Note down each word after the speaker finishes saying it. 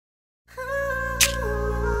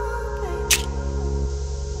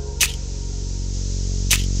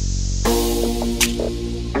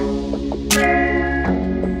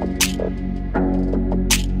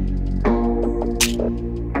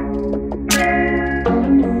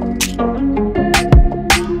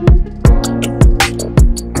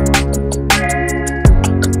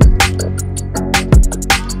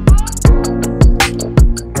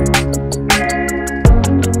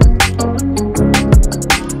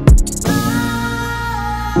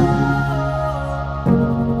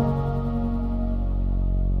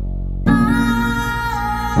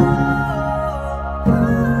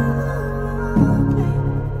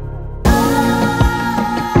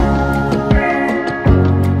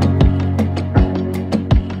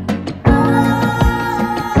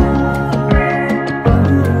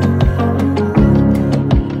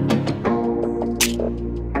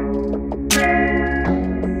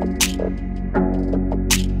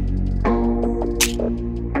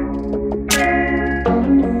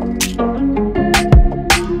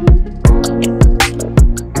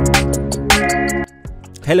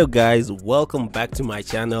Hello guys, welcome back to my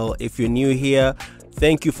channel. If you're new here,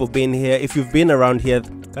 thank you for being here. If you've been around here,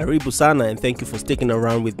 karibu sana, and thank you for sticking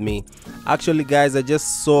around with me. Actually guys, I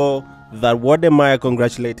just saw that Wademaya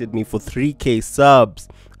congratulated me for 3k subs.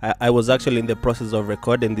 I was actually in the process of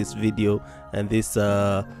recording this video and this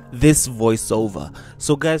voiceover.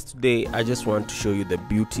 So guys, today I just want to show you the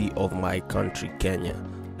beauty of my country, Kenya.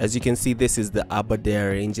 As you can see, this is the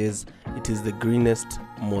Aberdare ranges. It is the greenest,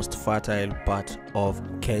 most fertile part of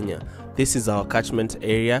Kenya. This is our catchment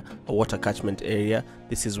area, a water catchment area.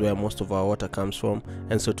 This is where most of our water comes from.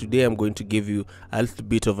 And so today I'm going to give you a little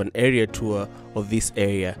bit of an area tour of this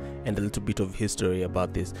area and a little bit of history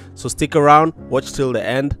about this. So stick around, watch till the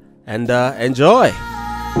end, and enjoy.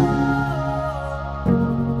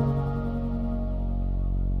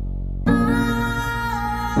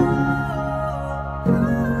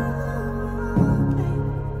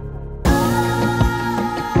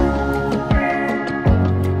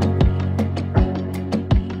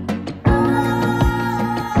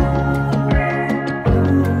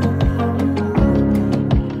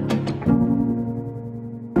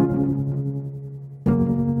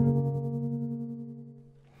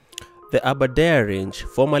 The Aberdare Range,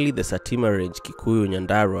 formerly the Satima Range Kikuyu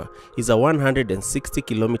Nyandarua, is a 160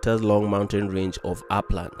 kilometers long mountain range of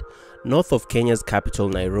upland, north of Kenya's capital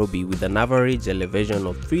Nairobi, with an average elevation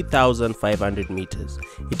of 3,500 meters.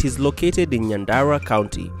 It is located in Nyandarua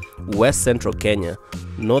County, west central Kenya,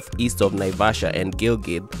 northeast of Naivasha and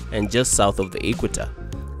Gilgit, and just south of the equator.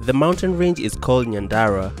 The mountain range is called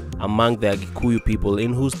Nyandarua among the Kikuyu people,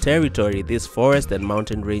 in whose territory this forest and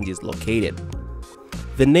mountain range is located.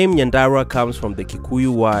 The name Nyandarua comes from the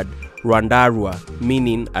Kikuyu word Randarua,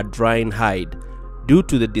 meaning a drying hide, due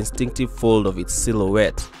to the distinctive fold of its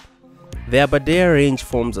silhouette. The Aberdare Range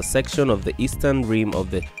forms a section of the eastern rim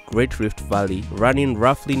of the Great Rift Valley, running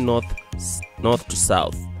roughly north to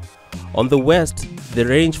south. On the west, the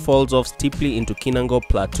range falls off steeply into Kinango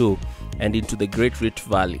Plateau and into the Great Rift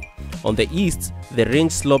Valley. On the east, the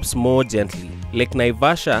range slopes more gently. Lake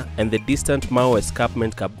Naivasha and the distant Muuo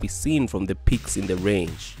escarpment can be seen from the peaks in the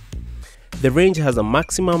range. The range has a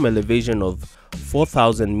maximum elevation of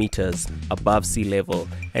 4,000 meters above sea level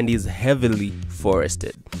and is heavily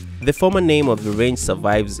forested. The former name of the range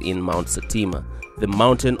survives in Mount Satima, the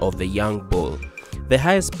mountain of the young bull, the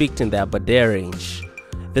highest peak in the Aberdare Range.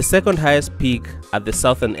 The second highest peak at the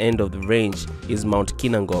southern end of the range is Mount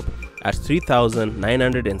Kinangop at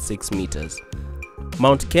 3,906 meters.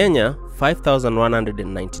 Mount Kenya,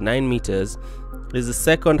 5,199 meters, is the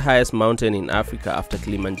second highest mountain in Africa after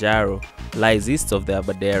Kilimanjaro, lies east of the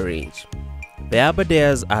Aberdare Range. The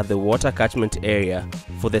Aberdares are the water catchment area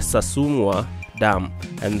for the Sasumwa Dam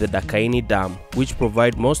and the Dakaini Dam, which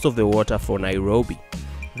provide most of the water for Nairobi.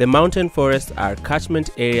 The mountain forests are catchment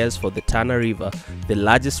areas for the Tana River, the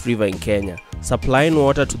largest river in Kenya, supplying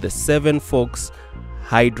water to the Seven Forks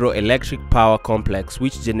hydroelectric power complex,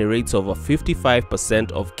 which generates over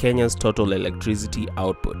 55% of Kenya's total electricity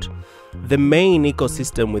output. The main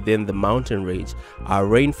ecosystem within the mountain range are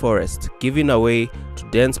rainforests, giving way to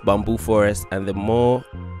dense bamboo forests and the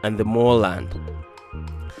moorland.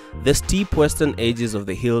 The steep western edges of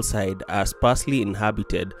the hillside are sparsely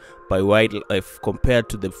inhabited by wildlife compared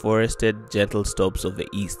to the forested gentle slopes of the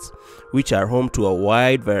east, which are home to a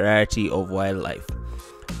wide variety of wildlife.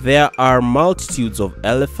 There are multitudes of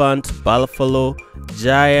elephant, buffalo,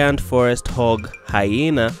 giant forest hog,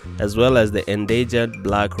 hyena, as well as the endangered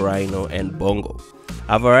black rhino and bongo.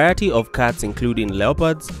 A variety of cats including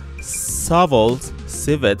leopards, servals,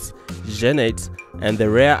 civets, genets, and the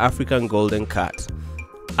rare African golden cat.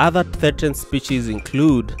 Other threatened species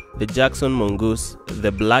include the Jackson mongoose,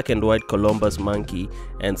 the black and white Columbus monkey,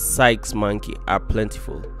 and Sykes monkey are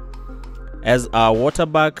plentiful, as are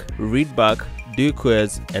waterbuck, reedbuck,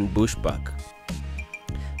 duikers, and bushbuck.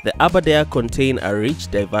 The Aberdare contain a rich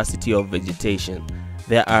diversity of vegetation.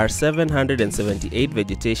 There are 778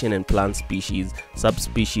 vegetation and plant species,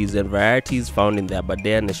 subspecies, and varieties found in the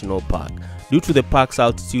Aberdare National Park due to the park's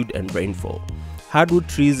altitude and rainfall. Hardwood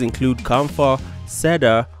trees include camphor,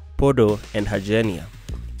 cedar, podo, and hagenia.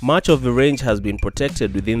 Much of the range has been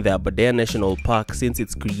protected within the Aberdare National Park since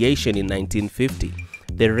its creation in 1950.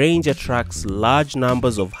 The range attracts large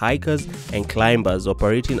numbers of hikers and climbers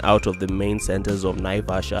operating out of the main centers of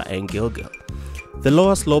Naivasha and Gilgit. The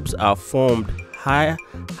lower slopes are formed, higher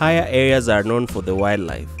areas are known for the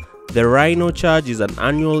wildlife. The Rhino Charge is an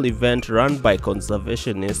annual event run by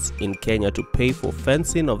conservationists in Kenya to pay for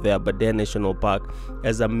fencing of the Aberdare National Park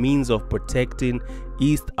as a means of protecting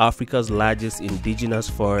East Africa's largest indigenous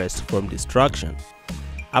forest from destruction.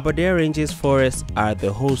 Aberdare Ranges forests are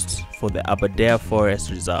the hosts for the Aberdare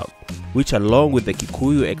Forest Reserve, which along with the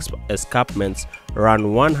Kikuyu escarpments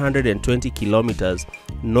run 120 kilometers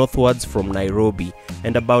northwards from Nairobi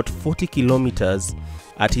and about 40 kilometers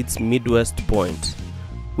at its midwest point.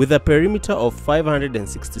 With a perimeter of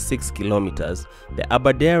 566 kilometers, the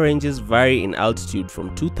Aberdare Ranges vary in altitude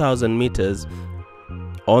from 2,000 meters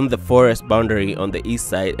on the forest boundary on the east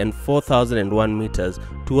side and 4,001 meters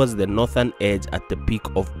towards the northern edge at the peak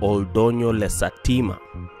of Oldonyo Lesatima.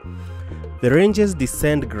 The ranges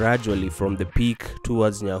descend gradually from the peak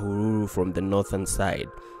towards Nyahururu from the northern side,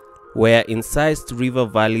 where incised river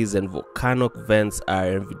valleys and volcanic vents are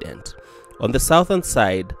evident. On the southern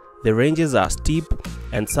side, the ranges are steep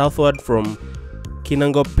and southward from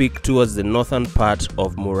Kinango Peak towards the northern part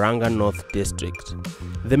of Muranga North District.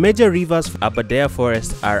 The major rivers for Aberdare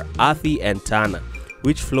Forest are Athi and Tana,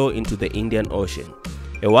 which flow into the Indian Ocean,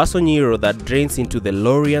 Ewaso Nyiro that drains into the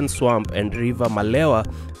Lorian Swamp, and River Malewa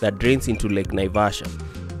that drains into Lake Naivasha.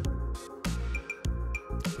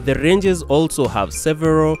 The ranges also have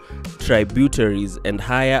several tributaries, and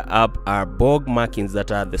higher up are bog markings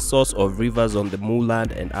that are the source of rivers on the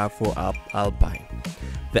moorland and Afro-Alpine.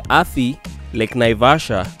 The Athi, Lake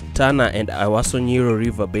Naivasha, Tana and Ewaso Nyiro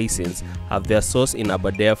river basins have their source in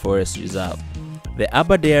Aberdare Forest Reserve. The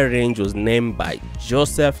Aberdare Range was named by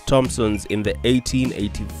Joseph Thomson in the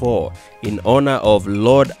 1884 in honor of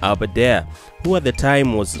Lord Aberdare, who at the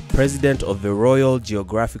time was president of the Royal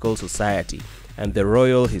Geographical Society and the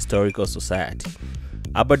Royal Historical Society.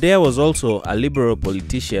 Aberdare was also a Liberal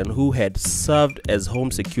politician who had served as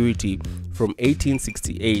Home Secretary from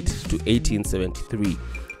 1868 to 1873.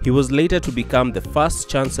 He was later to become the first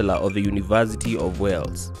Chancellor of the University of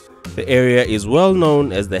Wales. The area is well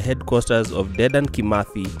known as the headquarters of Dedan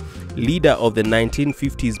Kimathi, leader of the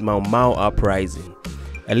 1950s Mau uprising.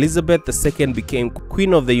 Elizabeth II became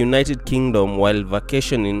Queen of the United Kingdom while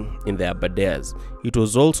vacationing in the Aberdares. It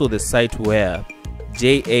was also the site where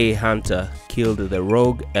J.A. Hunter killed the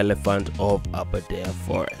rogue elephant of Aberdare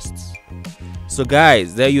forests. So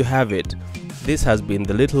guys, there you have it. This has been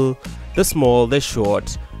the small, the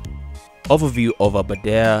short overview of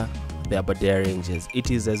Aberdare, the Aberdare Ranges.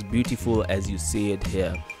 It is as beautiful as you see it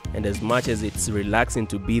here, and as much as it's relaxing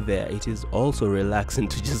to be there, it is also relaxing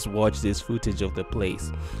to just watch this footage of the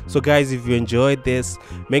place. So guys, if you enjoyed this,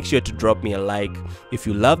 make sure to drop me a like. If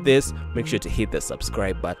you love this, make sure to hit the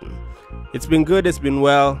subscribe button. It's been good, it's been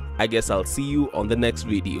well. I guess I'll see you on the next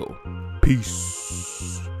video. Peace.